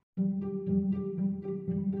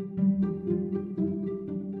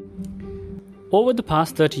Over the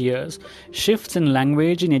past 30 years, shifts in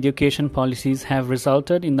language in education policies have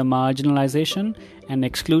resulted in the marginalization and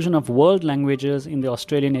exclusion of world languages in the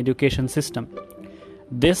Australian education system.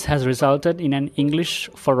 This has resulted in an English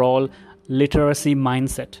for all literacy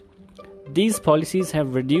mindset. These policies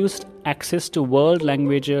have reduced access to world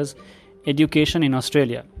languages education in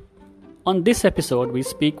Australia. On this episode, we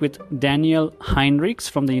speak with Daniel Heinrichs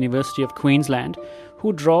from the University of Queensland,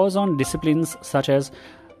 who draws on disciplines such as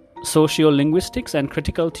sociolinguistics and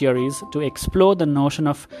critical theories to explore the notion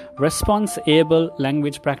of response-able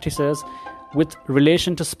language practices with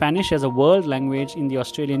relation to Spanish as a world language in the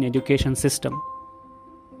Australian education system.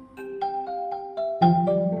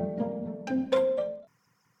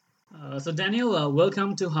 So Daniel,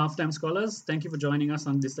 welcome to Halftime Scholars. Thank you for joining us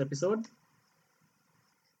on this episode.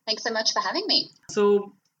 Thanks so much for having me.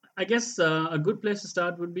 So I guess a good place to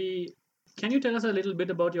start would be, can you tell us a little bit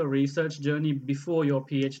about your research journey before your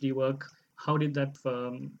PhD work? How did that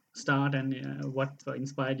start and what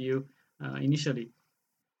inspired you initially?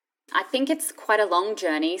 I think it's quite a long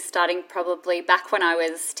journey, starting probably back when I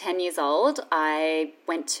was 10 years old. I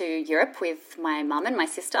went to Europe with my mum and my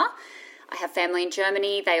sister. I have family in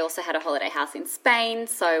Germany. They also had a holiday house in Spain,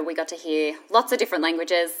 so we got to hear lots of different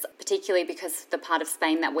languages, particularly because the part of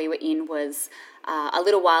Spain that we were in was a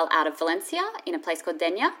little while out of Valencia in a place called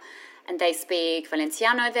Denia, and they speak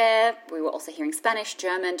Valenciano there. We were also hearing Spanish,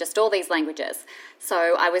 German, just all these languages.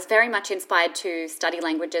 So I was very much inspired to study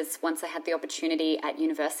languages once I had the opportunity at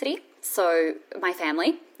university. So my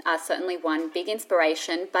family are certainly one big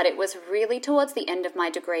inspiration, but it was really towards the end of my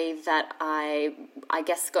degree that I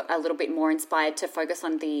guess got a little bit more inspired to focus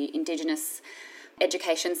on the Indigenous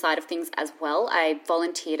education side of things as well. I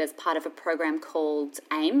volunteered as part of a program called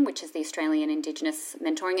AIM, which is the Australian Indigenous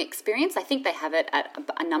Mentoring Experience. I think they have it at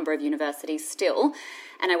a number of universities still.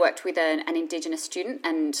 And I worked with an Indigenous student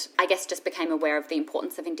and I guess just became aware of the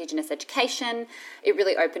importance of Indigenous education. It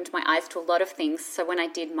really opened my eyes to a lot of things. So when I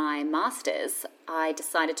did my Masters, I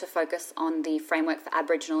decided to focus on the Framework for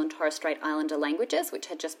Aboriginal and Torres Strait Islander Languages, which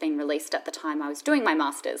had just been released at the time I was doing my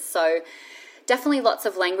Masters. So definitely lots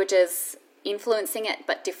of languages influencing it,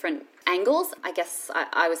 but different angles. I guess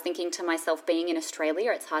I was thinking to myself, being in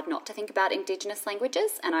Australia, it's hard not to think about Indigenous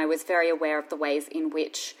languages, and I was very aware of the ways in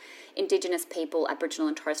which Indigenous people, Aboriginal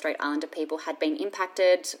and Torres Strait Islander people, had been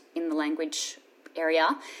impacted in the language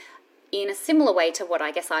area in a similar way to what I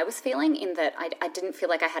guess I was feeling, in that I didn't feel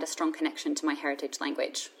like I had a strong connection to my heritage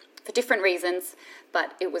language for different reasons,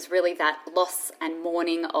 but it was really that loss and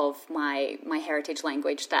mourning of my heritage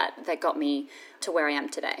language that got me to where I am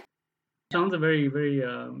today. Sounds a very, very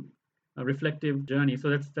reflective journey.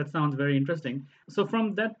 So that sounds very interesting. So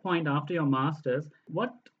from that point, after your master's,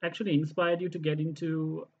 what actually inspired you to get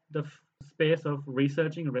into the space of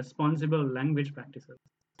researching responsible language practices?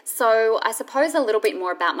 So I suppose a little bit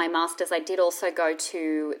more about my Masters. I did also go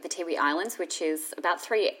to the Tiwi Islands, which is about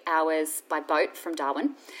 3 hours by boat from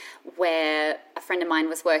Darwin, where a friend of mine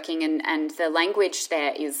was working, and the language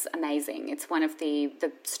there is amazing. It's one of the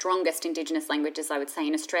strongest Indigenous languages, I would say,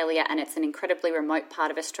 in Australia, and it's an incredibly remote part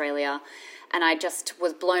of Australia. And I just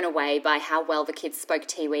was blown away by how well the kids spoke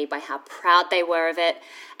Tiwi, by how proud they were of it.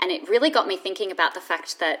 And it really got me thinking about the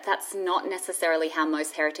fact that that's not necessarily how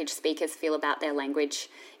most heritage speakers feel about their language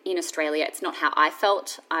in Australia. It's not how I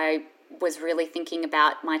felt. I was really thinking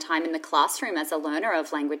about my time in the classroom as a learner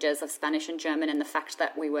of languages, of Spanish and German, and the fact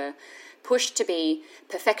that we were pushed to be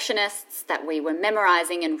perfectionists, that we were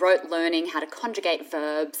memorizing and rote learning how to conjugate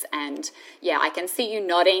verbs. And yeah, I can see you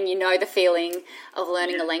nodding. You know the feeling of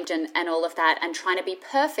learning a language and all of that, and trying to be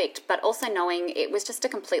perfect, but also knowing it was just a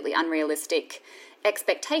completely unrealistic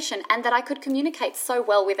expectation, and that I could communicate so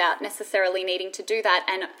well without necessarily needing to do that.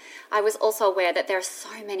 And I was also aware that there are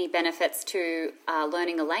so many benefits to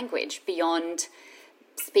learning a language beyond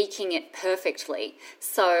speaking it perfectly.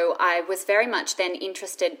 So I was very much then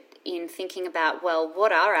interested in thinking about, well,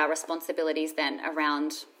 what are our responsibilities then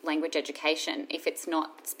around language education? If it's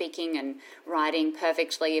not speaking and writing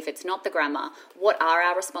perfectly, if it's not the grammar, what are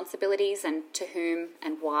our responsibilities and to whom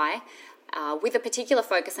and why? With a particular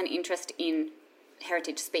focus and interest in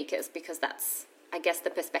heritage speakers, because that's, I guess,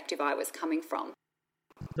 the perspective I was coming from.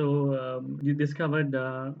 So you discovered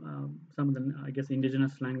some of the, I guess,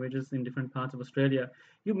 Indigenous languages in different parts of Australia.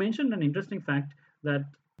 You mentioned an interesting fact that,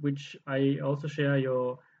 which I also share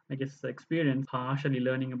your, I guess, experience, partially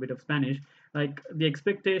learning a bit of Spanish, like the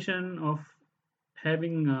expectation of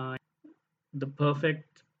having the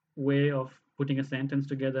perfect way of putting a sentence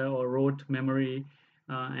together or rote memory,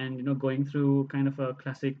 and going through kind of a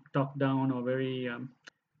classic top-down or very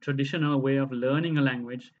traditional way of learning a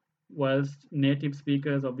language whilst native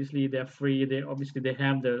speakers, obviously they're free, they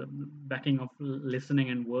have the backing of listening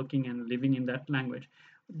and working and living in that language.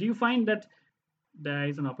 Do you find that there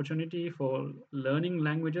is an opportunity for learning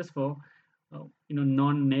languages for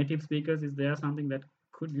non-native speakers? Is there something that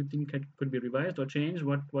you think could be revised or changed?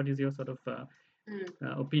 What is your sort of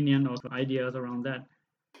opinion or ideas around that?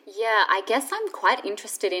 Yeah, I guess I'm quite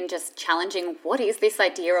interested in just challenging what is this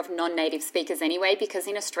idea of non native speakers anyway, because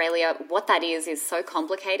in Australia, what that is so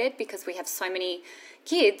complicated because we have so many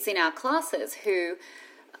kids in our classes who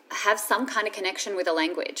have some kind of connection with a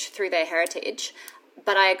language through their heritage.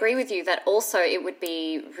 But I agree with you that also it would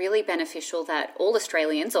be really beneficial that all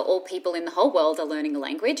Australians or all people in the whole world are learning a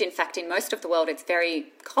language. In fact, in most of the world, it's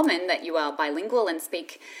very common that you are bilingual and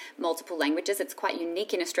speak multiple languages. It's quite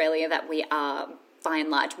unique in Australia that we are, by and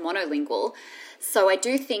large, monolingual. So I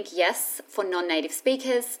do think, yes, for non-native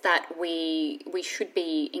speakers that we should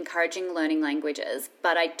be encouraging learning languages,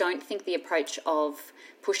 but I don't think the approach of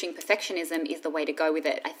pushing perfectionism is the way to go with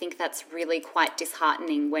it. I think that's really quite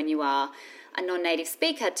disheartening when you are a non-native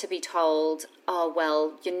speaker to be told, oh,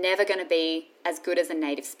 well, you're never going to be as good as a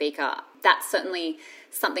native speaker. That's certainly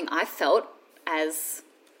something I felt as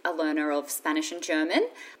a learner of Spanish and German.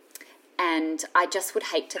 And I just would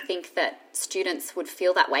hate to think that students would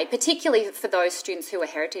feel that way, particularly for those students who are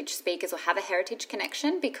heritage speakers or have a heritage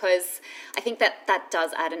connection, because I think that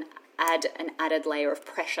does add an added layer of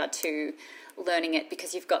pressure to learning it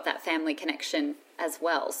because you've got that family connection as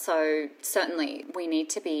well. So certainly we need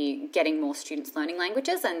to be getting more students learning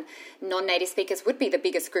languages, and non-native speakers would be the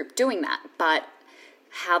biggest group doing that. But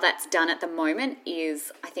how that's done at the moment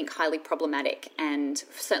is, I think, highly problematic. And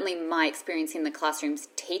certainly my experience in the classrooms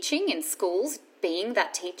teaching in schools, being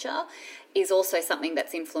that teacher, is also something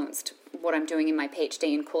that's influenced what I'm doing in my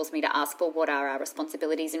PhD and caused me to ask for what are our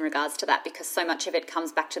responsibilities in regards to that, because so much of it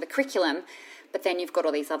comes back to the curriculum. But then you've got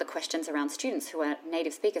all these other questions around students who are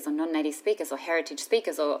native speakers or non-native speakers or heritage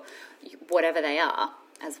speakers or whatever they are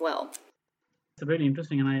as well. It's really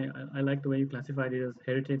interesting, and I like the way you classified it as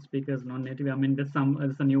heritage speakers, non-native. I mean, that's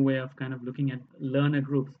a new way of kind of looking at learner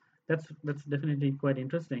groups. That's definitely quite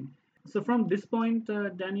interesting. So from this point,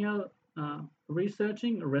 Danielle,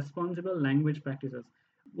 researching responsible language practices,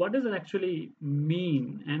 what does it actually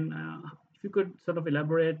mean? And if you could sort of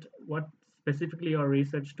elaborate what specifically your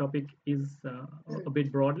research topic is a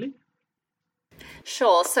bit broadly.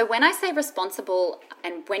 Sure. So when I say responsible,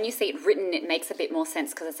 and when you see it written, it makes a bit more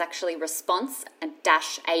sense because it's actually response and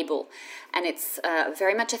dash able. And it's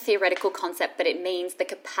very much a theoretical concept, but it means the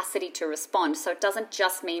capacity to respond. So it doesn't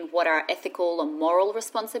just mean what our ethical or moral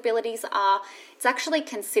responsibilities are. It's actually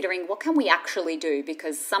considering what can we actually do,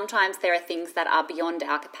 because sometimes there are things that are beyond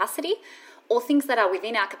our capacity or things that are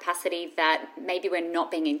within our capacity that maybe we're not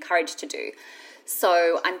being encouraged to do.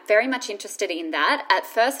 So I'm very much interested in that. At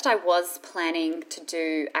first, I was planning to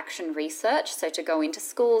do action research, so to go into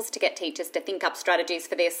schools to get teachers to think up strategies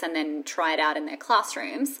for this and then try it out in their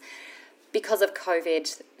classrooms. Because of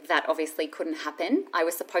COVID, that obviously couldn't happen. I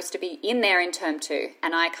was supposed to be in there in term 2,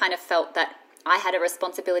 and I kind of felt that I had a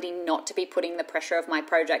responsibility not to be putting the pressure of my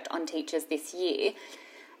project on teachers this year.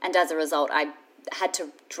 And as a result, I had to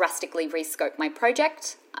drastically rescope my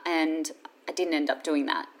project, and I didn't end up doing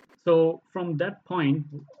that. So from that point,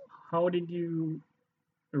 how did you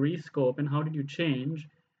rescope and how did you change,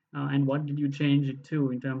 and what did you change it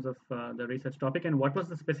to in terms of the research topic, and what was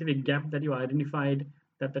the specific gap that you identified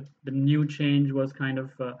that the new change was kind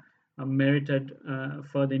of merited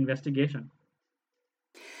further investigation?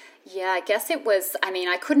 Yeah, I guess it was,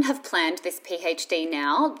 I couldn't have planned this PhD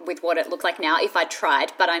now with what it looked like now if I'd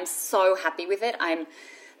tried, but I'm so happy with it. I'm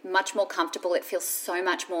much more comfortable. It feels so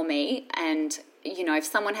much more me. And, if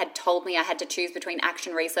someone had told me I had to choose between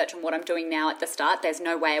action research and what I'm doing now at the start, there's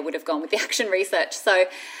no way I would have gone with the action research. So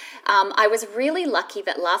I was really lucky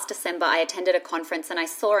that last December I attended a conference and I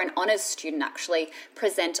saw an honours student actually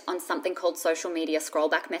present on something called social media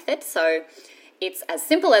scrollback method. So it's as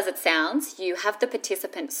simple as it sounds. You have the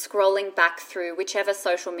participant scrolling back through whichever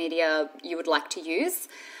social media you would like to use.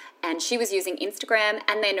 And she was using Instagram,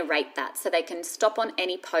 and they narrate that so they can stop on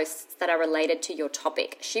any posts that are related to your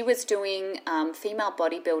topic. She was doing female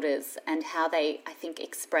bodybuilders and how they, I think,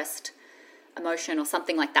 expressed emotion or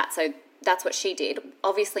something like that. So that's what she did.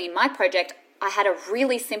 Obviously, in my project, I had a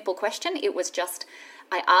really simple question. It was just,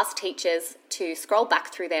 I asked teachers to scroll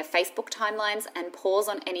back through their Facebook timelines and pause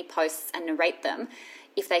on any posts and narrate them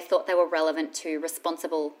if they thought they were relevant to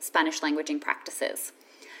responsible Spanish languaging practices.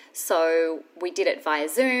 So we did it via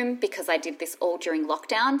Zoom because I did this all during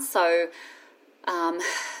lockdown. So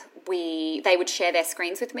they would share their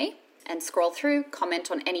screens with me and scroll through,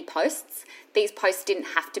 comment on any posts. These posts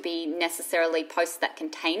didn't have to be necessarily posts that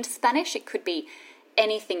contained Spanish. It could be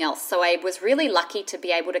anything else. So I was really lucky to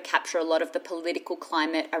be able to capture a lot of the political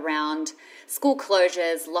climate around school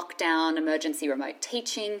closures, lockdown, emergency remote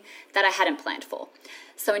teaching that I hadn't planned for.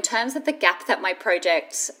 So in terms of the gap that my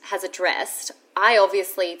project has addressed, I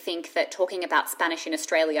obviously think that talking about Spanish in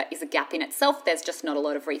Australia is a gap in itself. There's just not a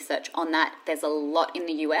lot of research on that. There's a lot in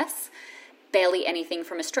the US, barely anything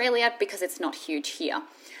from Australia because it's not huge here.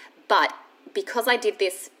 But because I did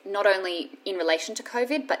this not only in relation to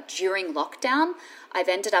COVID, but during lockdown, I've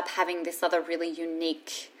ended up having this other really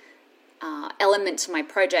unique element to my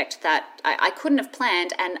project that I couldn't have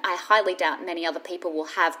planned, and I highly doubt many other people will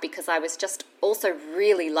have, because I was just also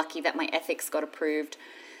really lucky that my ethics got approved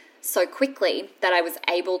so quickly that I was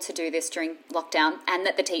able to do this during lockdown, and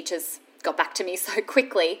that the teachers got back to me so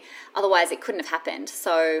quickly. Otherwise, it couldn't have happened.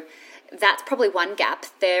 So that's probably one gap.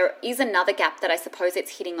 There is another gap that I suppose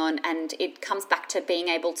it's hitting on, and it comes back to being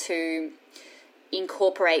able to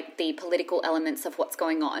incorporate the political elements of what's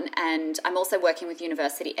going on. And I'm also working with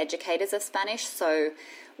university educators of Spanish. So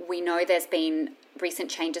we know there's been recent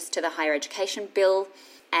changes to the higher education bill,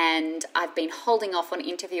 and I've been holding off on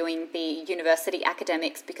interviewing the university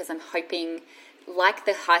academics because I'm hoping, like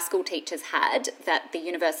the high school teachers had, that the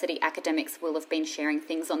university academics will have been sharing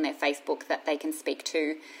things on their Facebook that they can speak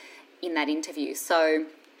to in that interview. So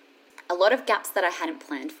a lot of gaps that I hadn't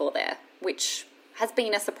planned for there, which has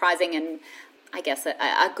been a surprising and I guess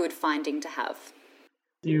a good finding to have.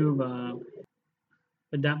 You've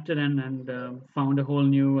adapted and found a whole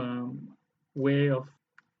new way of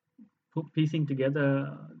piecing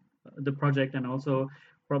together the project, and also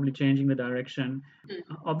probably changing the direction.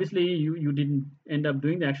 Obviously, you didn't end up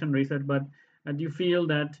doing the action research, but do you feel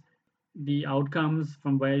that the outcomes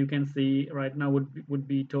from where you can see right now would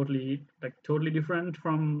be totally different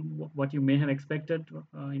from what you may have expected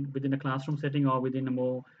within a classroom setting or within a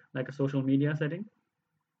more like a social media setting?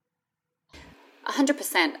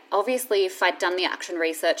 100%. Obviously, if I'd done the action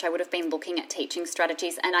research, I would have been looking at teaching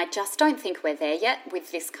strategies, and I just don't think we're there yet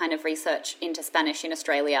with this kind of research into Spanish in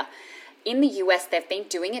Australia. In the US, they've been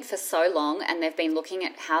doing it for so long, and they've been looking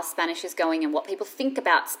at how Spanish is going and what people think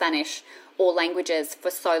about Spanish or languages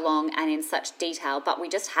for so long and in such detail, but we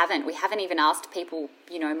just haven't. We haven't even asked people,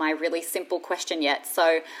 my really simple question yet.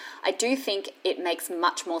 So I do think it makes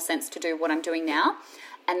much more sense to do what I'm doing now.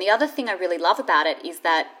 And the other thing I really love about it is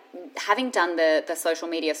that having done the social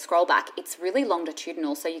media scroll back, it's really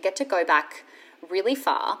longitudinal. So you get to go back really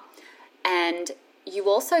far, and you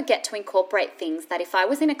also get to incorporate things that if I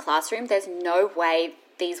was in a classroom, there's no way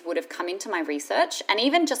these would have come into my research. And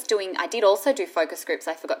even just I did also do focus groups,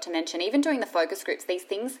 I forgot to mention. Even doing the focus groups, these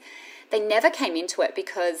things, they never came into it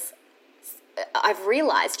because I've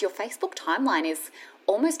realized your Facebook timeline is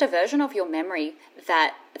almost a version of your memory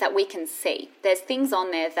that we can see. There's things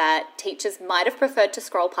on there that teachers might have preferred to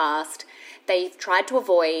scroll past, they've tried to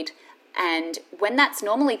avoid, and when that's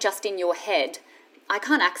normally just in your head, I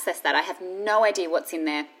can't access that. I have no idea what's in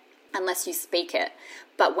there unless you speak it.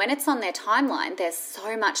 But when it's on their timeline, there's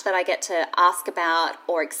so much that I get to ask about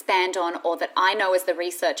or expand on, or that I know as the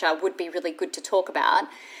researcher would be really good to talk about,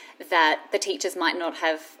 that the teachers might not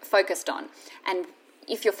have focused on. And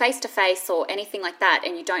if you're face-to-face or anything like that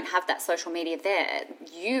and you don't have that social media there,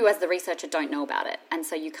 you as the researcher don't know about it, and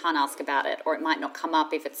so you can't ask about it, or it might not come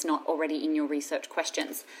up if it's not already in your research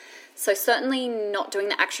questions. So certainly not doing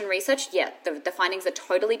the action research, the findings are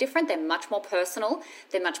totally different. They're much more personal,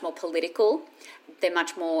 they're much more political, they're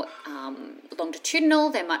much more longitudinal,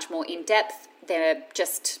 they're much more in-depth, they're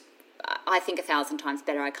just, I think, 1,000 times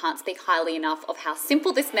better. I can't speak highly enough of how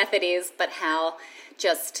simple this method is, but how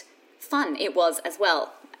just fun it was as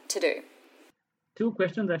well to do. Two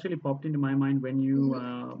questions actually popped into my mind when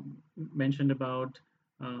you mentioned about,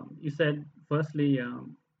 you said firstly,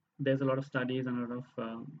 there's a lot of studies and a lot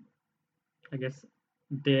of,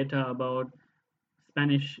 data about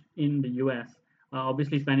Spanish in the US.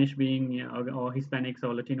 Obviously, Spanish being, or Hispanics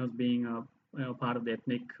or Latinos being part of the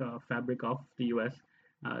ethnic fabric of the US,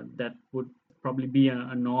 that would probably be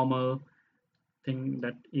a normal thing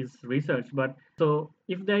that is researched. But so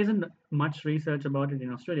if there isn't much research about it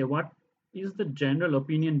in Australia, what is the general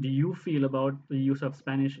opinion do you feel about the use of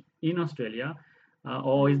Spanish in Australia?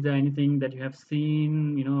 Or is there anything that you have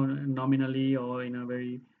seen, nominally or in a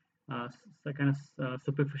very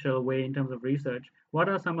superficial way in terms of research? What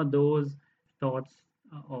are some of those thoughts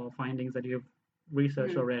or findings that you have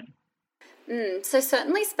researched or read? So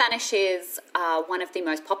certainly Spanish is one of the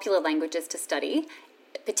most popular languages to study.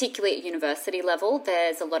 particularly at university level.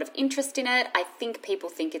 There's a lot of interest in it. I think people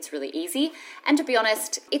think it's really easy. And to be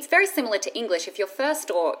honest, it's very similar to English. If your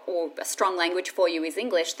first or a strong language for you is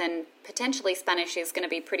English, then potentially Spanish is going to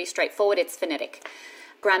be pretty straightforward. It's phonetic.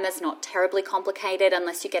 Grammar's not terribly complicated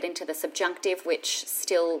unless you get into the subjunctive, which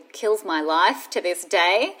still kills my life to this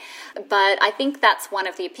day. But I think that's one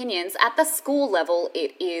of the opinions. At the school level,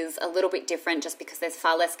 it is a little bit different just because there's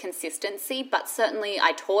far less consistency. But certainly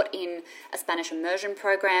I taught in a Spanish immersion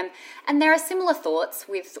program, and there are similar thoughts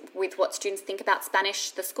with what students think about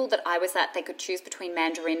Spanish. The school that I was at, they could choose between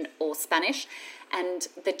Mandarin or Spanish. And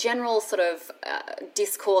the general sort of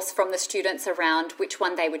discourse from the students around which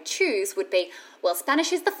one they would choose would be, well,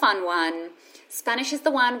 Spanish is the fun one. Spanish is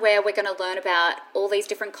the one where we're going to learn about all these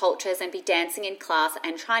different cultures and be dancing in class.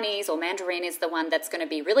 And Chinese or Mandarin is the one that's going to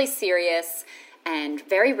be really serious and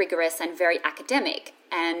very rigorous and very academic.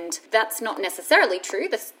 And that's not necessarily true.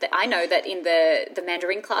 I know that in the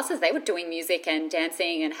Mandarin classes, they were doing music and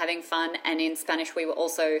dancing and having fun. And in Spanish, we were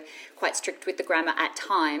also quite strict with the grammar at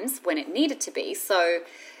times when it needed to be. So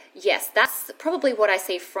yes, that's probably what I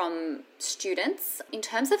see from students. In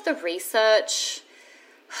terms of the research,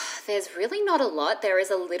 there's really not a lot. There is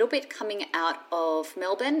a little bit coming out of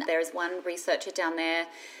Melbourne. There is one researcher down there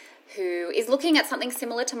who is looking at something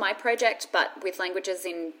similar to my project, but with languages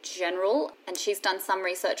in general. And she's done some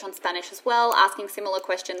research on Spanish as well, asking similar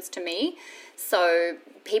questions to me. So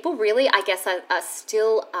people really, I guess, are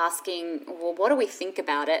still asking, well, what do we think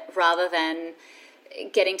about it, rather than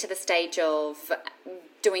getting to the stage of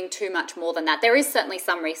doing too much more than that. There is certainly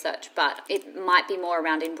some research, but it might be more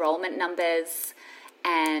around enrollment numbers.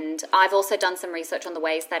 And I've also done some research on the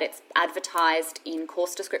ways that it's advertised in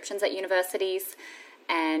course descriptions at universities.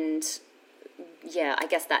 And yeah, I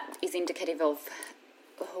guess that is indicative of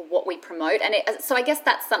what we promote. And so I guess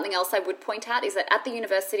that's something else I would point out, is that at the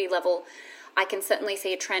university level, I can certainly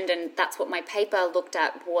see a trend, and that's what my paper looked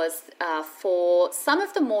at, was for some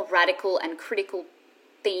of the more radical and critical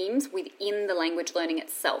themes within the language learning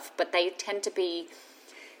itself, but they tend to be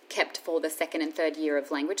kept for the second and third year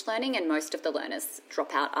of language learning, and most of the learners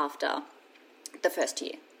drop out after the first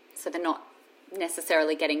year. So they're not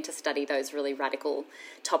necessarily getting to study those really radical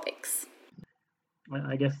topics.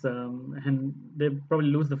 I guess, and they probably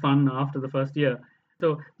lose the fun after the first year.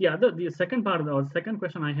 So yeah, the second part of the second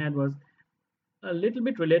question I had was a little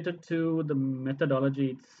bit related to the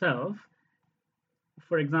methodology itself.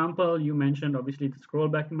 For example, you mentioned obviously the scroll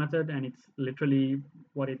back method, and it's literally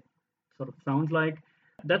what it sort of sounds like.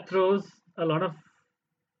 That throws a lot of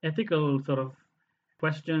ethical sort of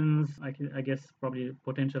questions, I guess probably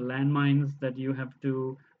potential landmines that you have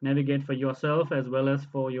to navigate for yourself as well as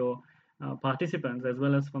for your participants, as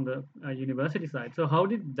well as from the university side. So how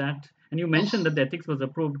did that, and you mentioned that the ethics was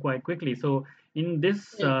approved quite quickly. So in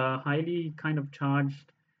this highly kind of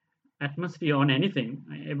charged atmosphere on anything,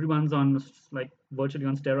 everyone's on like virtually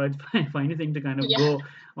on steroids for anything to kind of go,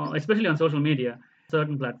 especially on social media,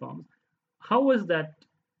 certain platforms. How was that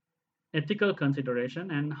ethical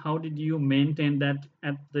consideration, and how did you maintain that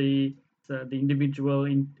at the individual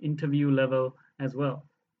interview level as well?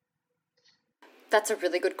 That's a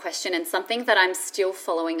really good question, and something that I'm still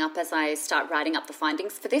following up as I start writing up the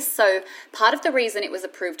findings for this. So part of the reason it was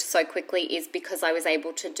approved so quickly is because I was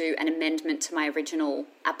able to do an amendment to my original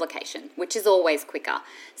application, which is always quicker.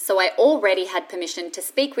 So I already had permission to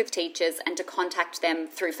speak with teachers and to contact them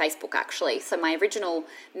through Facebook, actually. So my original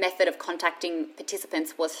method of contacting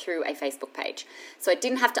participants was through a Facebook page. So I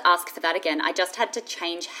didn't have to ask for that again. I just had to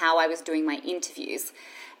change how I was doing my interviews.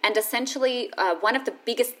 And essentially, one of the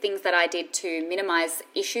biggest things that I did to minimize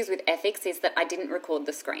issues with ethics is that I didn't record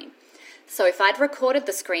the screen. So if I'd recorded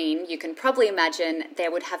the screen, you can probably imagine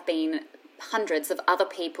there would have been hundreds of other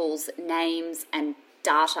people's names and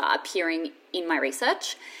data appearing in my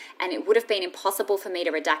research, and it would have been impossible for me to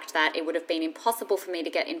redact that. It would have been impossible for me to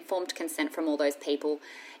get informed consent from all those people.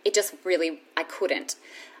 It just really, I couldn't.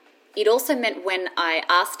 It also meant when I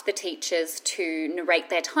asked the teachers to narrate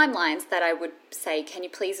their timelines that I would say, can you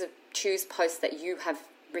please choose posts that you have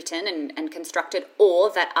written and constructed, or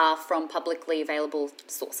that are from publicly available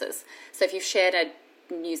sources. So if you've shared a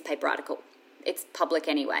newspaper article, it's public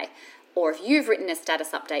anyway. Or if you've written a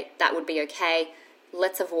status update, that would be okay.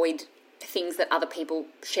 Let's avoid things that other people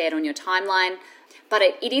shared on your timeline. But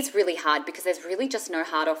it is really hard because there's really just no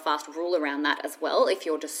hard or fast rule around that as well. If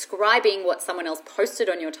you're describing what someone else posted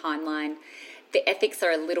on your timeline, the ethics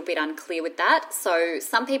are a little bit unclear with that. So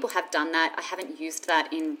some people have done that. I haven't used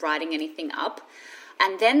that in writing anything up.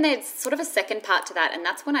 And then there's sort of a second part to that, and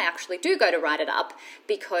that's when I actually do go to write it up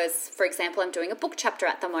because, for example, I'm doing a book chapter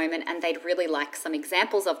at the moment and they'd really like some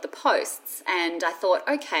examples of the posts. And I thought,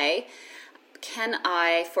 okay, can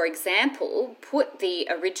I, for example, put the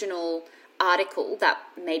original article that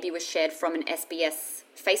maybe was shared from an SBS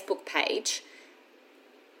Facebook page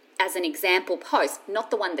as an example post,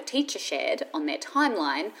 not the one the teacher shared on their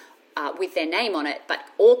timeline with their name on it,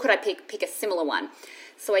 or could I pick a similar one?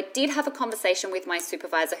 So I did have a conversation with my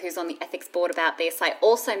supervisor who's on the ethics board about this. I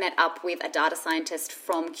also met up with a data scientist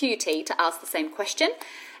from QUT to ask the same question.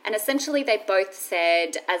 And essentially they both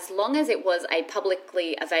said as long as it was a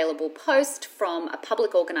publicly available post from a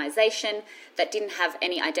public organisation that didn't have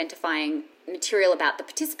any identifying material about the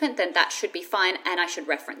participant, then that should be fine and I should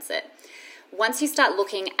reference it. Once you start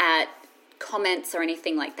looking at comments or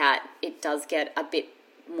anything like that, it does get a bit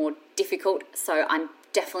more difficult. So I'm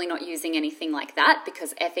definitely not using anything like that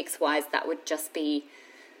because ethics-wise that would just be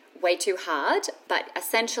way too hard. But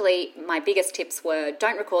essentially my biggest tips were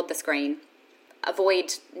don't record the screen,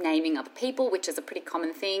 avoid naming other people, which is a pretty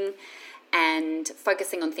common thing, and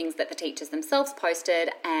focusing on things that the teachers themselves posted.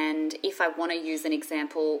 And if I want to use an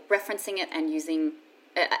example, referencing it and using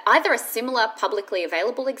either a similar publicly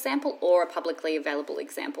available example or a publicly available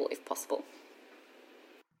example if possible.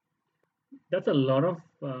 That's a lot of,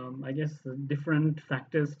 I guess, different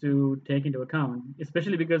factors to take into account,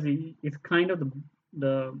 especially because it's kind of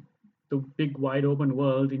the big wide open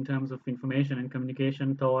world in terms of information and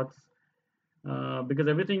communication, thoughts, because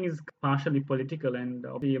everything is partially political and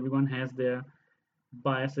obviously everyone has their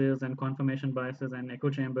biases and confirmation biases and echo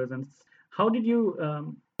chambers. And how did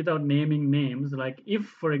you, without naming names, like if,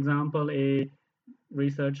 for example, a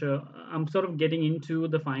researcher, I'm sort of getting into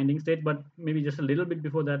the finding stage, but maybe just a little bit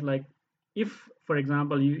before that, like if, for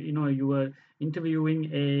example, you were interviewing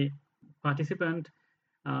a participant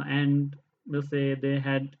and we'll say they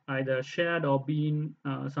had either shared or been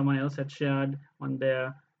someone else had shared on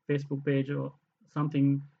their Facebook page or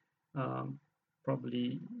something,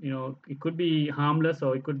 probably, it could be harmless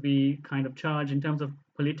or it could be kind of charged in terms of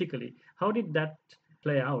politically. How did that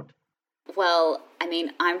play out? Well, I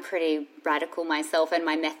mean, I'm pretty radical myself and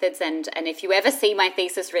my methods, and if you ever see my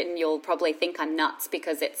thesis written, you'll probably think I'm nuts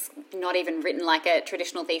because it's not even written like a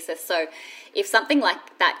traditional thesis. So if something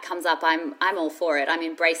like that comes up, I'm all for it. I'm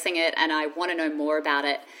embracing it and I want to know more about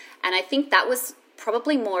it. And I think that was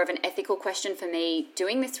probably more of an ethical question for me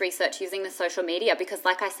doing this research using the social media because,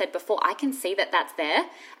 like I said before, I can see that that's there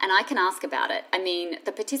and I can ask about it. I mean,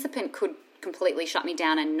 the participant could completely shut me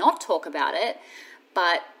down and not talk about it,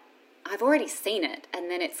 but I've already seen it and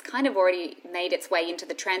then it's kind of already made its way into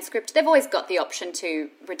the transcript. They've always got the option to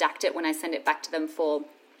redact it when I send it back to them for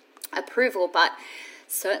approval, but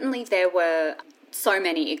certainly there were so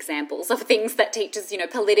many examples of things that teachers,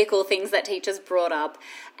 political things that teachers brought up.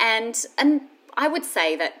 And I would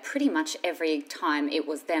say that pretty much every time it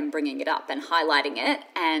was them bringing it up and highlighting it.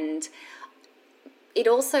 And it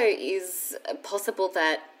also is possible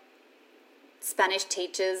that Spanish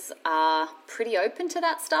teachers are pretty open to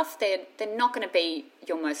that stuff. They're not going to be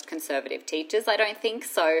your most conservative teachers, I don't think.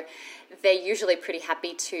 So they're usually pretty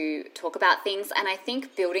happy to talk about things. And I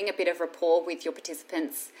think building a bit of rapport with your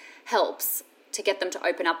participants helps to get them to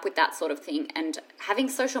open up with that sort of thing. And having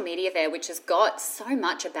social media there, which has got so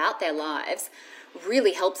much about their lives,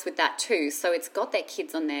 really helps with that too. So it's got their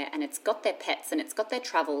kids on there and it's got their pets and it's got their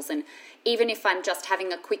travels. And even if I'm just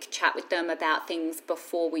having a quick chat with them about things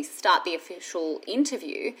before we start the official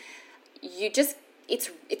interview,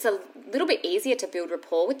 it's a little bit easier to build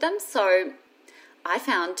rapport with them. So I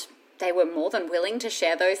found they were more than willing to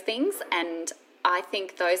share those things, and I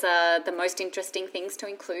think those are the most interesting things to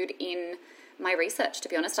include in my research. To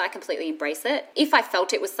be honest, I completely embrace it. If I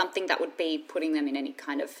felt it was something that would be putting them in any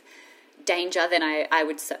kind of danger, then I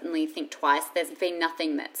would certainly think twice. There's been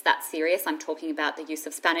nothing that's that serious. I'm talking about the use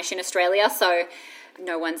of Spanish in Australia, so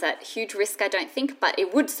no one's at huge risk, I don't think, but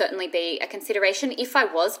it would certainly be a consideration. If I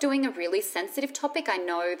was doing a really sensitive topic, I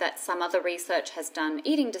know that some other research has done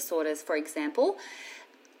eating disorders, for example,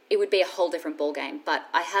 it would be a whole different ballgame, but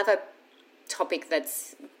I have a topic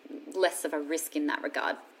that's less of a risk in that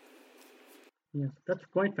regard. Yes, that's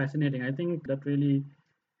quite fascinating. I think that really,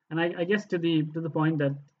 and I guess to the point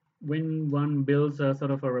that when one builds a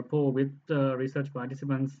sort of a rapport with research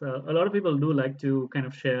participants, a lot of people do like to kind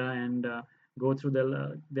of share and go through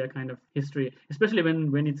their kind of history, especially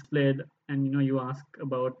when it's played and you ask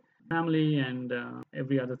about family and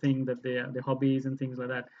every other thing that their hobbies and things like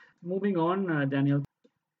that. Moving on, Daniel.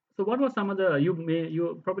 So what were some of the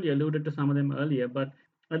you probably alluded to some of them earlier, but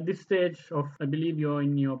at this stage of, I believe you're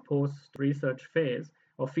in your post-research phase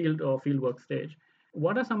or fieldwork stage,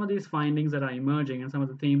 what are some of these findings that are emerging and some of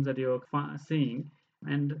the themes that you're seeing?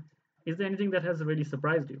 And is there anything that has really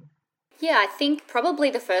surprised you? Yeah, I think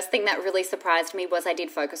probably the first thing that really surprised me was I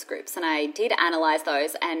did focus groups and I did analyse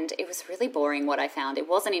those, and it was really boring what I found. It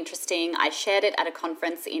wasn't interesting. I shared it at a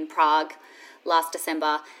conference in Prague last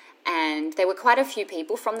December, and there were quite a few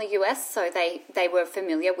people from the US, so they were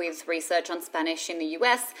familiar with research on Spanish in the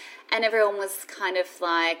US, and everyone was kind of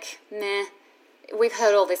like, meh, we've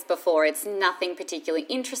heard all this before. It's nothing particularly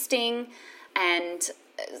interesting. And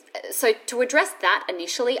so to address that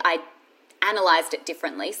initially, I analysed it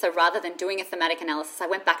differently. So rather than doing a thematic analysis, I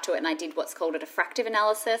went back to it and I did what's called a diffractive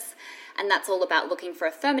analysis. And that's all about looking for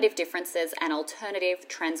affirmative differences and alternative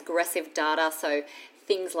transgressive data. So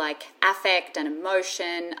things like affect and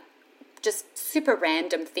emotion, just super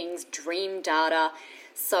random things, dream data.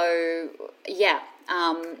 So yeah,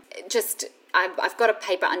 I've got a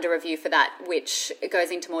paper under review for that, which goes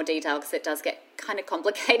into more detail because it does get kind of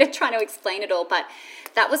complicated trying to explain it all. But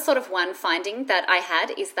that was sort of one finding that I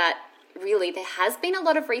had, is that really there has been a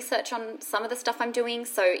lot of research on some of the stuff I'm doing.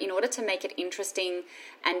 So in order to make it interesting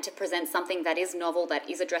and to present something that is novel, that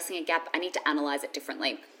is addressing a gap, I need to analyze it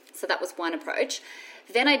differently. So that was one approach.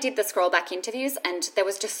 Then I did the scroll back interviews, and there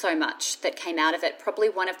was just so much that came out of it. Probably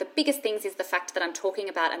one of the biggest things is the fact that I'm talking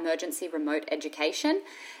about emergency remote education.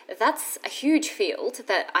 That's a huge field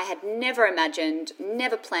that I had never imagined,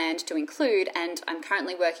 never planned to include, and I'm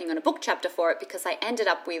currently working on a book chapter for it because I ended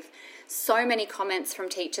up with so many comments from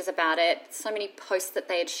teachers about it, so many posts that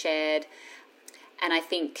they had shared, and I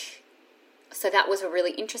think, so that was a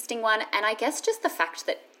really interesting one. And I guess just the fact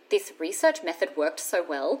that this research method worked so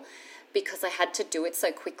well because I had to do it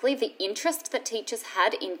so quickly. The interest that teachers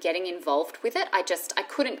had in getting involved with it, I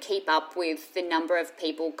couldn't keep up with the number of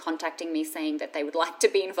people contacting me saying that they would like to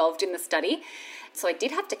be involved in the study. So I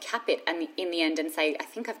did have to cap it in the end and say, I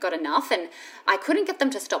think I've got enough. And I couldn't get them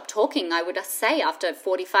to stop talking. I would say after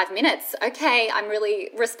 45 minutes, okay, I'm really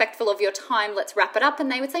respectful of your time, let's wrap it up.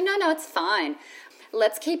 And they would say, no, it's fine.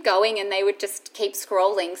 Let's keep going. And they would just keep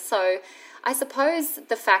scrolling. So I suppose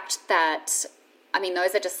the fact that,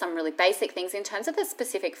 those are just some really basic things. In terms of the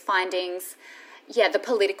specific findings, yeah, the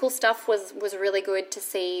political stuff was really good to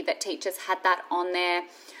see that teachers had that on there.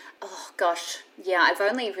 Oh gosh, yeah, I've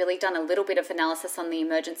only really done a little bit of analysis on the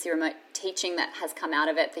emergency remote teaching that has come out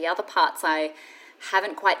of it. The other parts I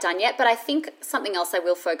haven't quite done yet, but I think something else I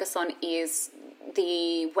will focus on is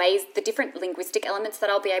the different linguistic elements that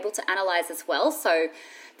I'll be able to analyse as well. So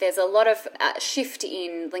there's a lot of shift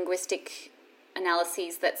in linguistic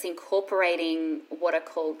analyses that's incorporating what are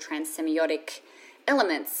called transsemiotic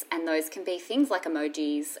elements, and those can be things like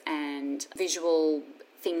emojis and visual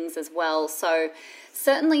things as well. So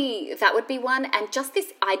certainly that would be one. And just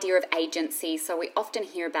this idea of agency. So we often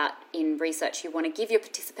hear about in research, you want to give your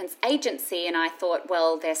participants agency, and I thought,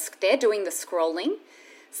 well, they're doing the scrolling,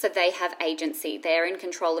 so they have agency. They're in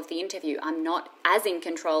control of the interview. I'm not as in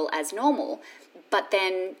control as normal. But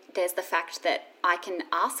then there's the fact that I can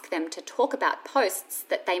ask them to talk about posts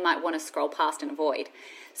that they might want to scroll past and avoid.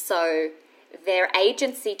 So their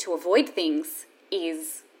agency to avoid things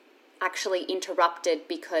is actually interrupted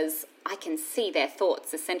because I can see their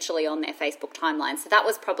thoughts essentially on their Facebook timeline. So that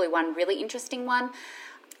was probably one really interesting one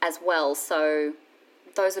as well. So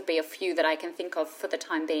those would be a few that I can think of for the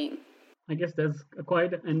time being. I guess there's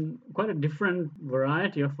quite a different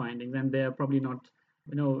variety of findings, and they're probably not,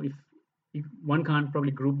 if one can't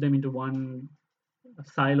probably group them into one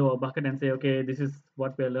silo or bucket and say, okay, this is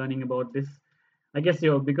what we're learning about this. I guess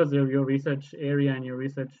because your research area and your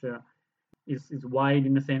research is wide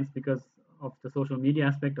in a sense because of the social media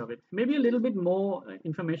aspect of it. Maybe a little bit more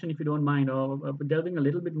information, if you don't mind, or delving a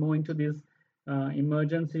little bit more into this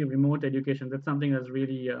emergency remote education. That's something that's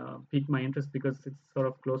really piqued my interest because it's sort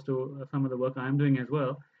of close to some of the work I'm doing as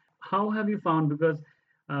well. How have you found, because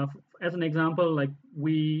as an example,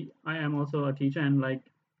 I am also a teacher, and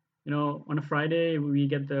on a Friday we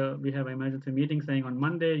have an emergency meeting saying on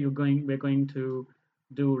Monday we're going to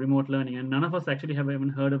do remote learning, and none of us actually have even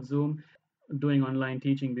heard of Zoom doing online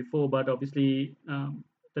teaching before, but obviously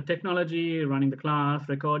the technology, running the class,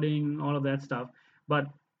 recording, all of that stuff. But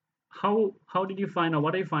how did you find, or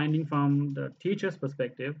what are you finding from the teacher's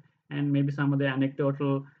perspective, and maybe some of the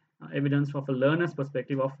anecdotal evidence of a learner's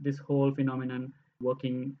perspective of this whole phenomenon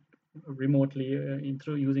working remotely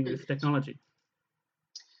through using this technology?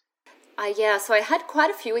 So I had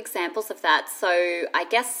quite a few examples of that. So I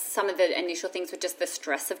guess some of the initial things were just the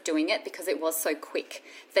stress of doing it because it was so quick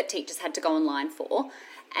that teachers had to go online for.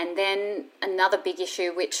 And then another big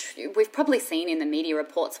issue, which we've probably seen in the media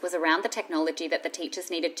reports, was around the technology that the teachers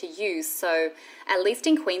needed to use. So at least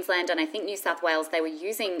in Queensland and I think New South Wales, they were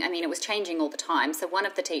using, it was changing all the time. So one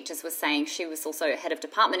of the teachers was saying, she was also head of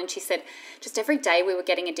department, and she said just every day we were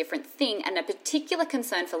getting a different thing. And a particular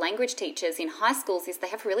concern for language teachers in high schools is they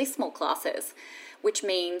have really small classes, which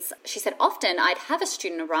means, she said, often I'd have a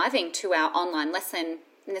student arriving to our online lesson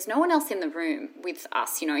and there's no one else in the room with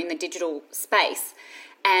us, in the digital space.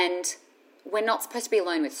 And we're not supposed to be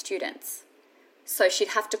alone with students. So she'd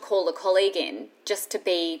have to call a colleague in just to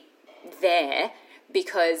be there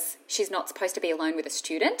because she's not supposed to be alone with a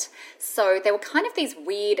student. So there were kind of these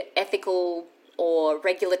weird ethical or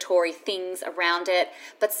regulatory things around it,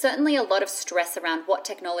 but certainly a lot of stress around what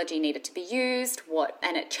technology needed to be used,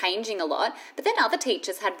 and it changing a lot. But then other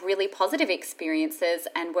teachers had really positive experiences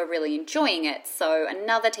and were really enjoying it. So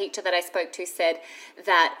another teacher that I spoke to said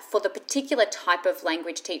that for the particular type of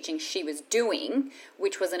language teaching she was doing,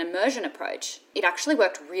 which was an immersion approach, it actually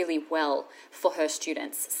worked really well for her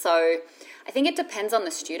students. So I think it depends on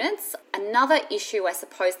the students. Another issue, I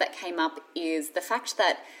suppose, that came up is the fact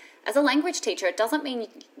that as a language teacher, it doesn't mean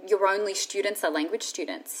your only students are language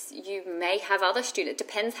students. You may have other students. It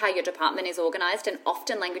depends how your department is organised, and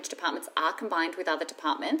often language departments are combined with other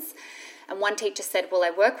departments. And one teacher said, well,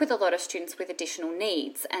 I work with a lot of students with additional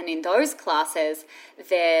needs, and in those classes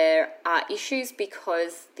there are issues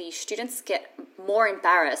because the students get more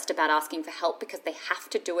embarrassed about asking for help because they have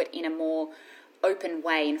to do it in a more open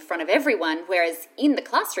way in front of everyone, whereas in the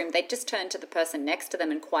classroom they just turn to the person next to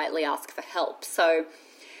them and quietly ask for help. So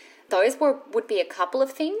those would be a couple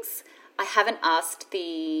of things. I haven't asked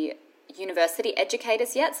the university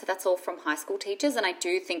educators yet, so that's all from high school teachers, and I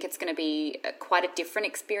do think it's going to be quite a different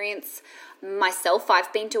experience. Myself,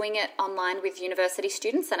 I've been doing it online with university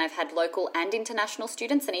students, and I've had local and international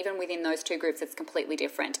students, and even within those two groups it's completely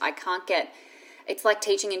different. It's like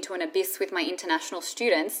teaching into an abyss with my international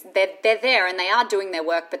students. They're there and they are doing their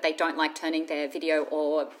work, but they don't like turning their video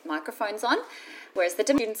or microphones on. Whereas the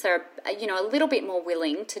students are, a little bit more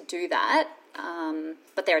willing to do that,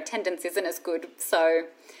 but their attendance isn't as good. So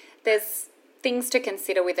there's things to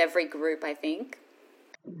consider with every group, I think.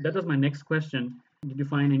 That was my next question. Did you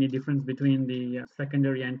find any difference between the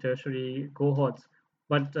secondary and tertiary cohorts?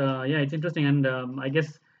 But it's interesting, and I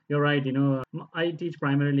guess you're right. I teach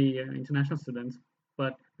primarily international students,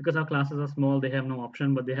 but because our classes are small, they have no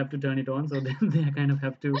option, but they have to turn it on. So then they kind of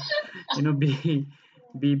have to,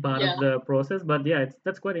 be part of the process. But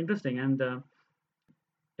that's quite interesting, and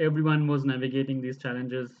everyone was navigating these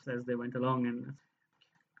challenges as they went along. And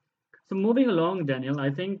so moving along, Daniel, I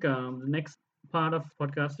think the next part of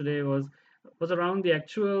podcast today was around the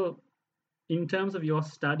actual, in terms of your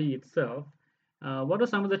study itself. What are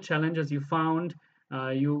some of the challenges you found?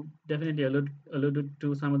 You definitely alluded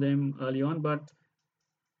to some of them early on, but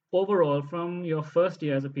overall, from your first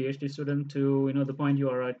year as a PhD student to the point you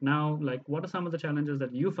are right now, like what are some of the challenges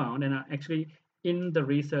that you found and are actually in the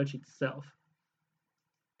research itself?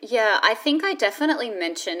 Yeah, I think I definitely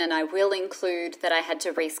mention, and I will include, that I had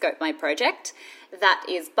to rescope my project. That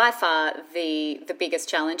is by far the biggest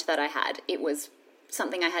challenge that I had. It was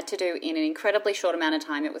something I had to do in an incredibly short amount of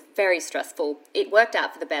time. It was very stressful. It worked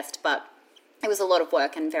out for the best, but it was a lot of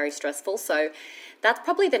work and very stressful. So that's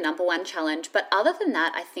probably the number one challenge. But other than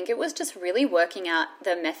that, I think it was just really working out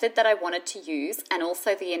the method that I wanted to use, and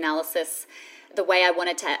also the analysis, the way I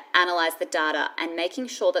wanted to analyze the data, and making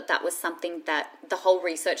sure that that was something that the whole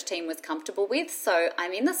research team was comfortable with. So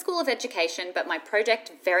I'm in the School of Education, but my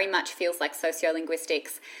project very much feels like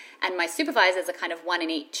sociolinguistics, and my supervisors are kind of one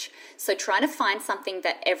in each. So trying to find something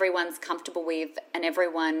that everyone's comfortable with and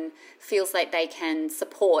everyone feels like they can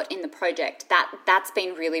support in the project, that's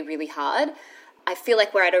been really, really hard. I feel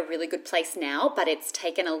like we're at a really good place now, but it's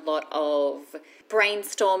taken a lot of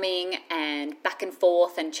brainstorming and back and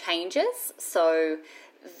forth and changes. So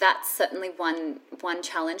that's certainly one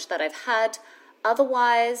challenge that I've had.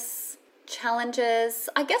 Otherwise, challenges,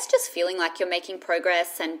 I guess just feeling like you're making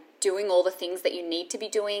progress and doing all the things that you need to be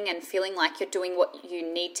doing and feeling like you're doing what you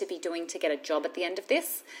need to be doing to get a job at the end of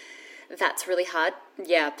this. That's really hard.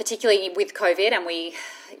 Yeah, particularly with COVID, and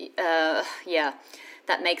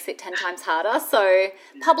that makes it 10 times harder. So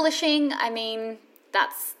publishing,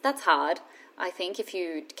 that's hard. I think if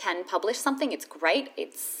you can publish something, it's great.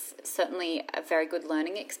 It's certainly a very good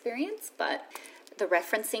learning experience, but the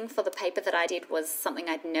referencing for the paper that I did was something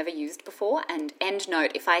I'd never used before. And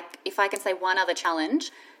EndNote, if I can say one other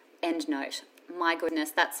challenge, EndNote. My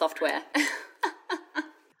goodness, that software.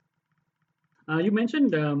 You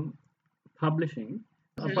mentioned publishing.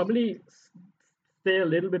 I'll probably stay a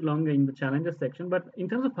little bit longer in the challenges section, but in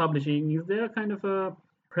terms of publishing, is there a kind of a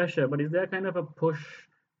pressure, but is there kind of a push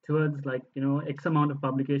towards like, X amount of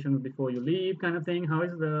publications before you leave kind of thing? How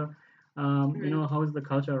is how is the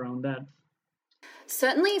culture around that?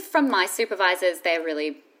 Certainly from my supervisors, they're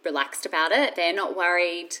really relaxed about it. They're not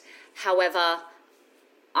worried. However,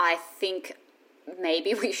 I think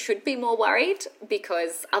maybe we should be more worried,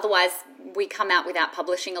 because otherwise we come out without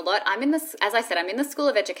publishing a lot. As I said, I'm in the School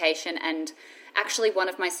of Education, and actually one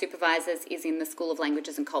of my supervisors is in the School of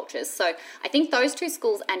Languages and Cultures. So I think those two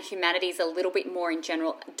schools, and humanities a little bit more in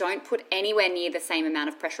general, don't put anywhere near the same amount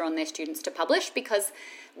of pressure on their students to publish, because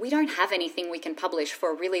we don't have anything we can publish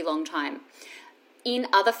for a really long time. In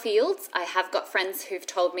other fields, I have got friends who've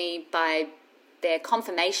told me by their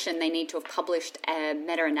confirmation they need to have published a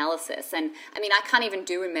meta-analysis. And I mean, I can't even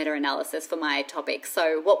do a meta-analysis for my topic.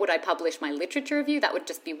 So what would I publish? My literature review? That would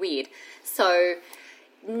just be weird. So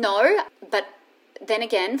no, but then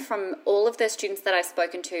again, from all of the students that I've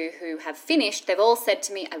spoken to who have finished, they've all said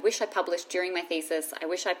to me, I wish I published during my thesis. I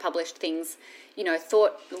wish I published things,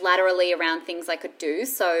 thought laterally around things I could do.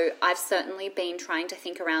 So I've certainly been trying to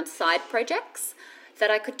think around side projects that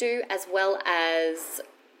I could do, as well as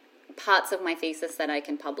parts of my thesis that I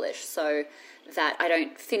can publish, so that I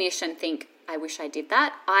don't finish and think, I wish I did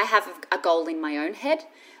that. I have a goal in my own head,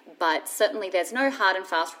 but certainly there's no hard and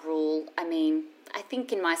fast rule. I mean, I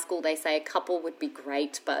think in my school they say a couple would be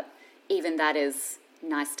great, but even that is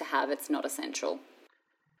nice to have. It's not essential.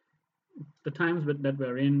 The times that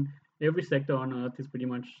we're in, every sector on earth is pretty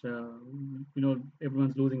much,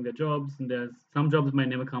 everyone's losing their jobs, and there's some jobs might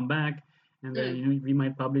never come back, and then, we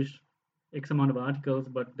might publish X amount of articles,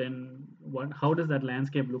 but then how does that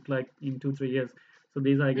landscape look like in 2-3 years? So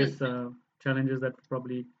these are, I guess, challenges that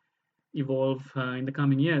probably evolve in the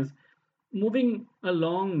coming years. Moving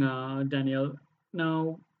along, Danielle,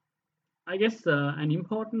 now, I guess an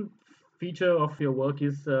important feature of your work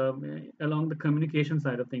is along the communication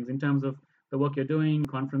side of things, in terms of the work you're doing,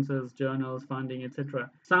 conferences, journals, funding, etc.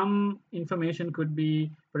 Some information could be,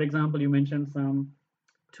 for example, you mentioned some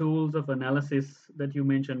tools of analysis that you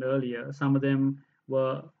mentioned earlier. Some of them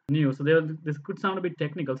were new, so this could sound a bit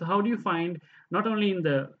technical. So how do you find, not only in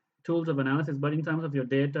the tools of analysis, but in terms of your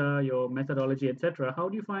data, your methodology, etc., how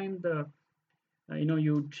do you find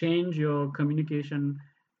you change your communication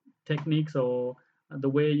techniques, or the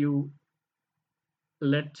way you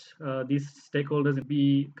let these stakeholders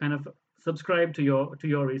be kind of subscribe to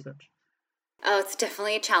your research? Oh, it's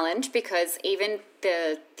definitely a challenge, because even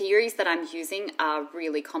the theories that I'm using are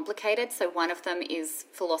really complicated. So one of them is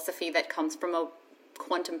philosophy that comes from a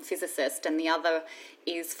quantum physicist, and the other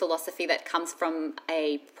is philosophy that comes from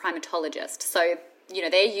a primatologist. So,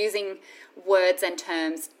 they're using words and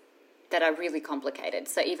terms that are really complicated.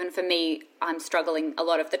 So even for me, I'm struggling a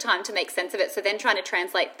lot of the time to make sense of it. So then trying to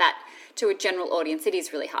translate that to a general audience, it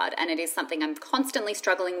is really hard, and it is something I'm constantly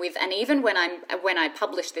struggling with. And even when I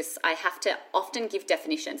publish this, I have to often give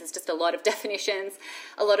definitions. It's just a lot of definitions,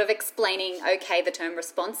 a lot of explaining, okay, the term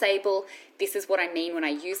responsible, this is what I mean when I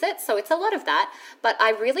use it. So it's a lot of that, but I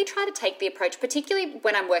really try to take the approach, particularly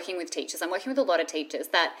when I'm working with teachers. I'm working with a lot of teachers,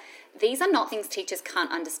 that these are not things teachers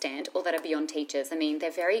can't understand or that are beyond teachers. I mean, they're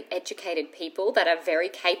very educated people that are very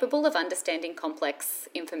capable of understanding complex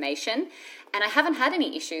information, and I haven't had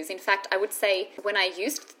any issues. In fact, I would say when I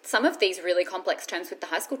used some of these really complex terms with the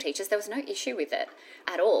high school teachers, there was no issue with it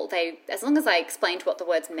at all. As long as I explained what the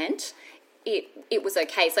words meant, it was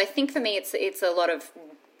okay. So I think for me, it's a lot of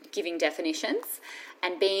giving definitions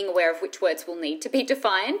and being aware of which words will need to be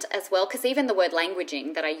defined as well, because even the word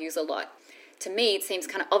languaging that I use a lot, to me, it seems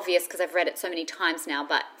kind of obvious because I've read it so many times now,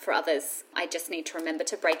 but for others, I just need to remember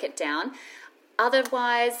to break it down.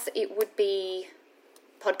 Otherwise, it would be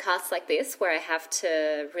podcasts like this where I have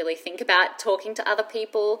to really think about talking to other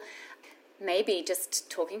people, maybe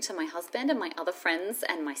just talking to my husband and my other friends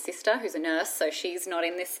and my sister, who's a nurse, so she's not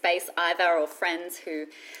in this space either, or friends who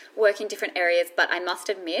work in different areas. But I must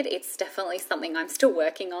admit, it's definitely something I'm still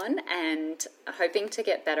working on and hoping to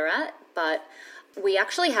get better at. But we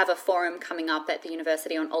actually have a forum coming up at the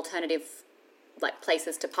university on alternative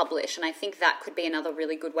places to publish, and I think that could be another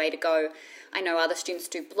really good way to go. I know other students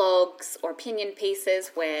do blogs or opinion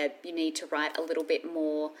pieces where you need to write a little bit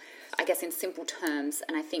more, I guess, in simple terms,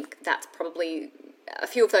 and I think that's probably a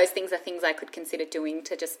few of those things are things I could consider doing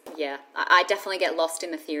to just, I definitely get lost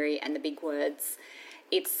in the theory and the big words.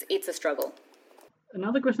 It's a struggle.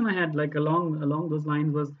 Another question I had, along those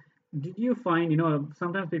lines, was, did you find,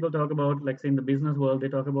 sometimes people talk about, say in the business world, they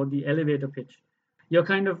talk about the elevator pitch.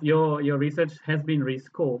 Your research has been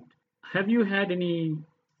rescoped. Have you had any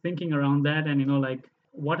thinking around that? And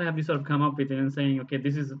what have you sort of come up with and saying, okay,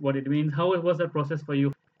 this is what it means? How was that process for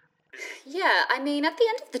you? Yeah, I mean, at the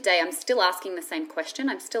end of the day, I'm still asking the same question.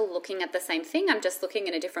 I'm still looking at the same thing. I'm just looking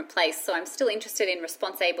in a different place. So I'm still interested in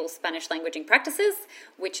responsible Spanish languaging practices,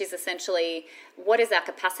 which is essentially what is our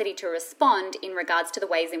capacity to respond in regards to the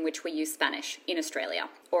ways in which we use Spanish in Australia,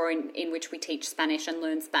 or in which we teach Spanish and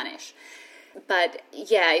learn Spanish. But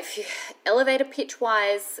yeah, if you, elevator pitch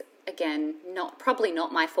wise, again, probably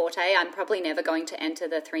not my forte. I'm probably never going to enter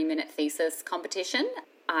the 3-minute thesis competition.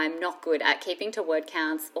 I'm not good at keeping to word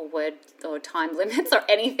counts or time limits or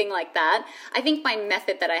anything like that. I think my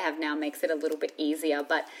method that I have now makes it a little bit easier,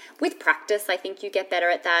 but with practice, I think you get better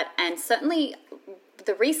at that. And certainly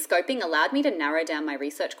the rescoping allowed me to narrow down my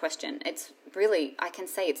research question. It's really, I can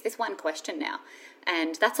say it's this one question now.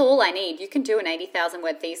 And that's all I need. You can do an 80,000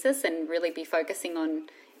 word thesis and really be focusing on,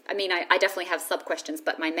 I mean, I definitely have sub-questions,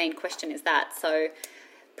 but my main question is that. So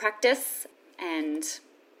practice and...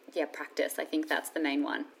 yeah, practice. I think that's the main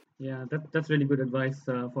one. Yeah, that's really good advice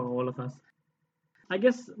for all of us. I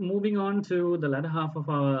guess moving on to the latter half of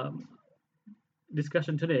our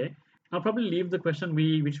discussion today, I'll probably leave the question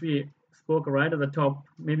which we spoke right at the top,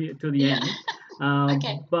 maybe to the end.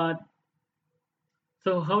 Okay. But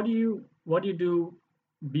so what do you do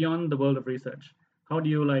beyond the world of research? How do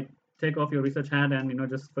you like take off your research hat and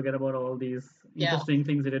just forget about all these interesting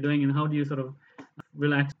things that you're doing, and how do you sort of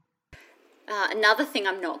relax? Another thing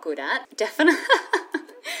I'm not good at, definitely.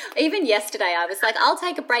 Even yesterday, I was like, I'll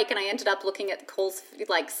take a break, and I ended up looking at calls,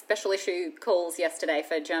 like special issue calls yesterday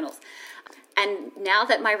for journals. And now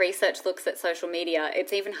that my research looks at social media,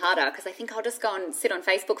 it's even harder because I think I'll just go and sit on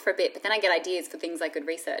Facebook for a bit, but then I get ideas for things I could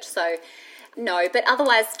research. So no, but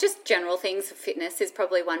otherwise, just general things. Fitness is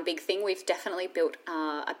probably one big thing. We've definitely built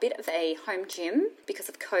a bit of a home gym because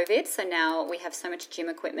of COVID. So now we have so much gym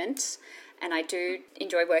equipment, and I do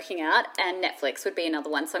enjoy working out, and Netflix would be another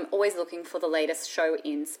one. So I'm always looking for the latest show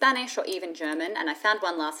in Spanish or even German, and I found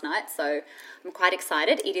one last night, so I'm quite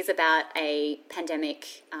excited. It is about a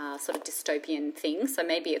pandemic sort of dystopian thing, so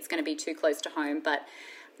maybe it's going to be too close to home, but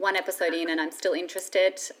one episode in and I'm still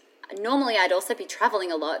interested. Normally I'd also be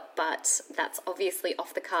traveling a lot, but that's obviously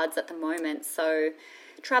off the cards at the moment. So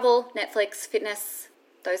travel, Netflix, fitness,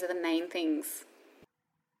 those are the main things.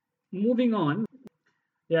 Moving on.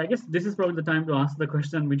 Yeah, I guess this is probably the time to ask the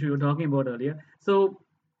question which we were talking about earlier. So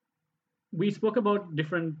we spoke about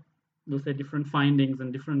different findings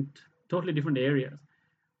and totally different areas.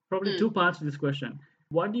 Probably two parts to this question.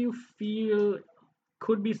 What do you feel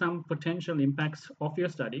could be some potential impacts of your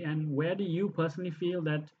study, and where do you personally feel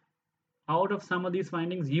that out of some of these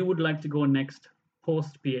findings you would like to go next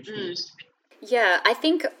post PhD? Yeah,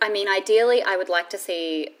 ideally I would like to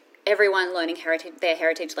see everyone learning their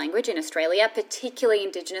heritage language in Australia, particularly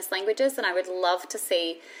Indigenous languages, and I would love to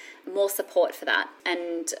see more support for that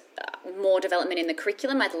and more development in the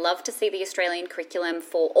curriculum. I'd love to see the Australian curriculum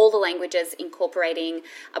for all the languages incorporating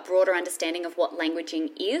a broader understanding of what languaging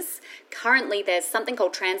is. Currently, there's something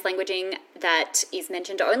called translanguaging that is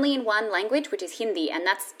mentioned only in one language, which is Hindi, and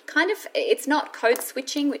that's it's not code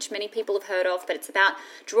switching, which many people have heard of, but it's about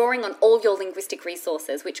drawing on all your linguistic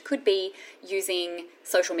resources, which could be using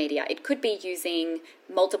social media, it could be using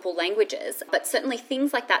multiple languages, but certainly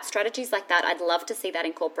things like that, strategies like that, I'd love to see that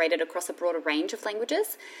incorporated across a broader range of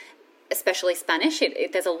languages, especially Spanish.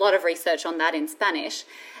 There's a lot of research on that in Spanish.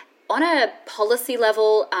 On a policy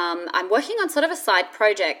level, I'm working on sort of a side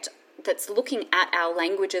project that's looking at our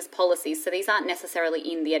languages policies. So these aren't necessarily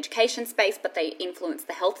in the education space, but they influence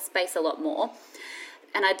the health space a lot more.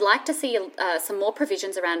 And I'd like to see some more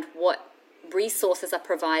provisions around what resources are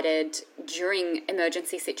provided during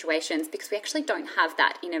emergency situations, because we actually don't have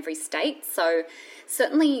that in every state. So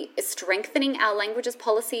certainly strengthening our languages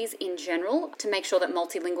policies in general to make sure that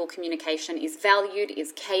multilingual communication is valued,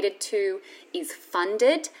 is catered to, is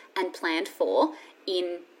funded and planned for,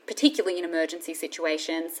 particularly in emergency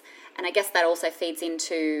situations. And I guess that also feeds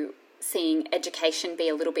into seeing education be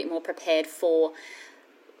a little bit more prepared for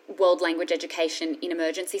world language education in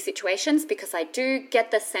emergency situations, because I do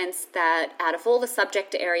get the sense that out of all the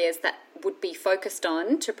subject areas that would be focused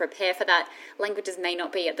on to prepare for that, languages may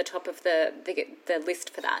not be at the top of the list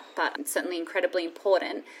for that, but it's certainly incredibly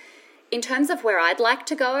important. In terms of where I'd like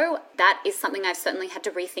to go, that is something I've certainly had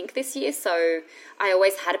to rethink this year. So I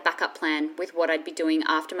always had a backup plan with what I'd be doing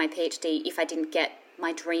after my PhD if I didn't get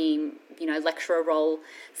my dream, lecturer role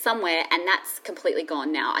somewhere, and that's completely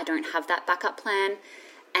gone now. I don't have that backup plan.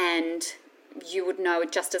 And you would know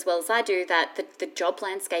just as well as I do that the job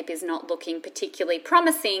landscape is not looking particularly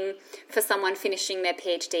promising for someone finishing their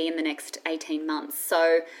PhD in the next 18 months.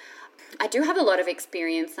 So I do have a lot of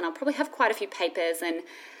experience, and I'll probably have quite a few papers, and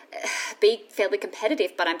be fairly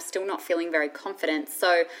competitive, but I'm still not feeling very confident.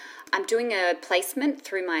 So I'm doing a placement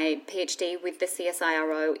through my PhD with the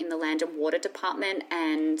CSIRO in the Land and Water Department,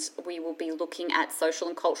 and we will be looking at social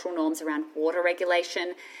and cultural norms around water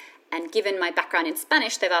regulation. And given my background in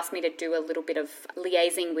Spanish, they've asked me to do a little bit of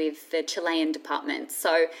liaising with the Chilean department.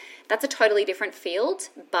 So that's a totally different field,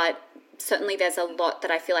 but certainly there's a lot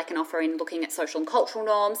that I feel I can offer in looking at social and cultural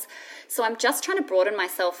norms. So I'm just trying to broaden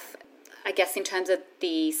myself, I guess, in terms of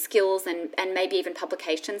the skills and maybe even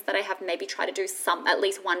publications that I have, maybe try to do at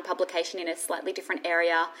least one publication in a slightly different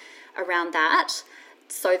area around that,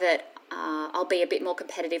 so that I'll be a bit more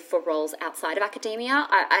competitive for roles outside of academia.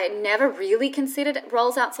 I never really considered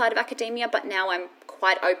roles outside of academia, but now I'm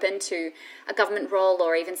quite open to a government role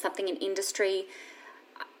or even something in industry,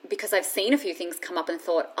 because I've seen a few things come up and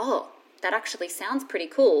thought, oh, that actually sounds pretty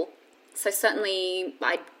cool. So certainly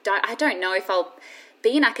I don't know if I'll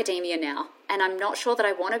be in academia now, and I'm not sure that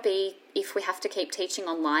I want to be if we have to keep teaching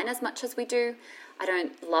online as much as we do. I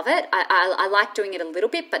don't love it. I like doing it a little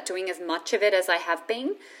bit, but doing as much of it as I have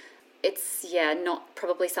been, it's, not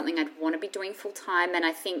probably something I'd want to be doing full time. And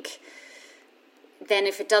I think then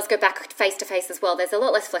if it does go back face-to-face as well, there's a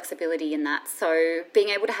lot less flexibility in that. So being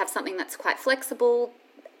able to have something that's quite flexible,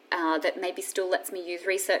 that maybe still lets me use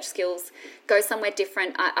research skills, go somewhere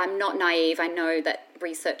different. I'm not naive. I know that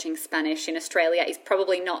researching Spanish in Australia is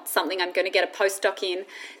probably not something I'm going to get a postdoc in.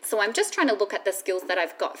 So I'm just trying to look at the skills that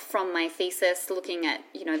I've got from my thesis, looking at,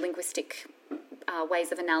 linguistic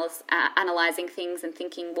ways of analysing things and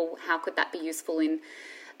thinking, well, how could that be useful in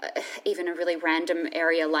even a really random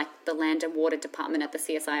area like the Land and Water Department at the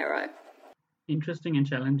CSIRO. Interesting and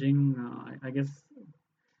challenging, I guess,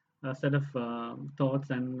 a set of thoughts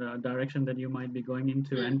and direction that you might be going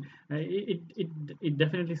into. And it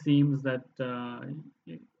definitely seems that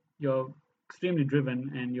you're extremely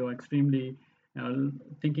driven and you're extremely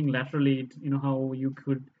thinking laterally, how you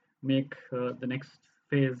could make the next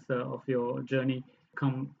phase of your journey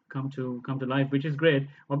come to life, which is great.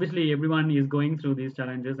 Obviously, everyone is going through these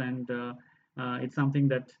challenges, and it's something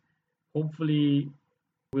that hopefully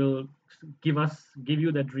will give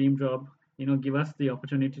you that dream job, give us the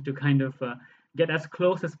opportunity to kind of get as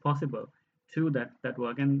close as possible to that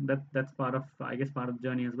work, and that's part of the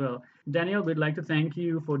journey as well. Daniel, we'd like to thank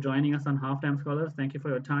you for joining us on Halftime Scholars. Thank you for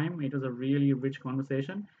your time. It was a really rich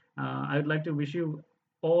conversation. I would like to wish you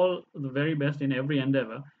all the very best in every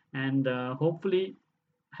endeavor, and hopefully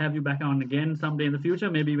have you back on again someday in the future,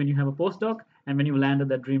 maybe when you have a postdoc and when you landed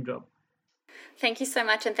that dream job. Thank you so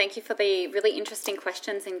much, and thank you for the really interesting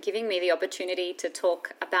questions and giving me the opportunity to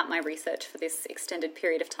talk about my research for this extended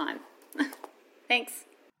period of time. Thanks.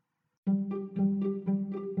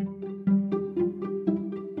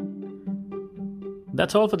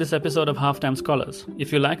 That's all for this episode of Halftime Scholars.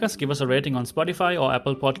 If you like us, give us a rating on Spotify or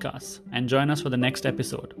Apple Podcasts, and join us for the next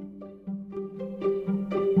episode.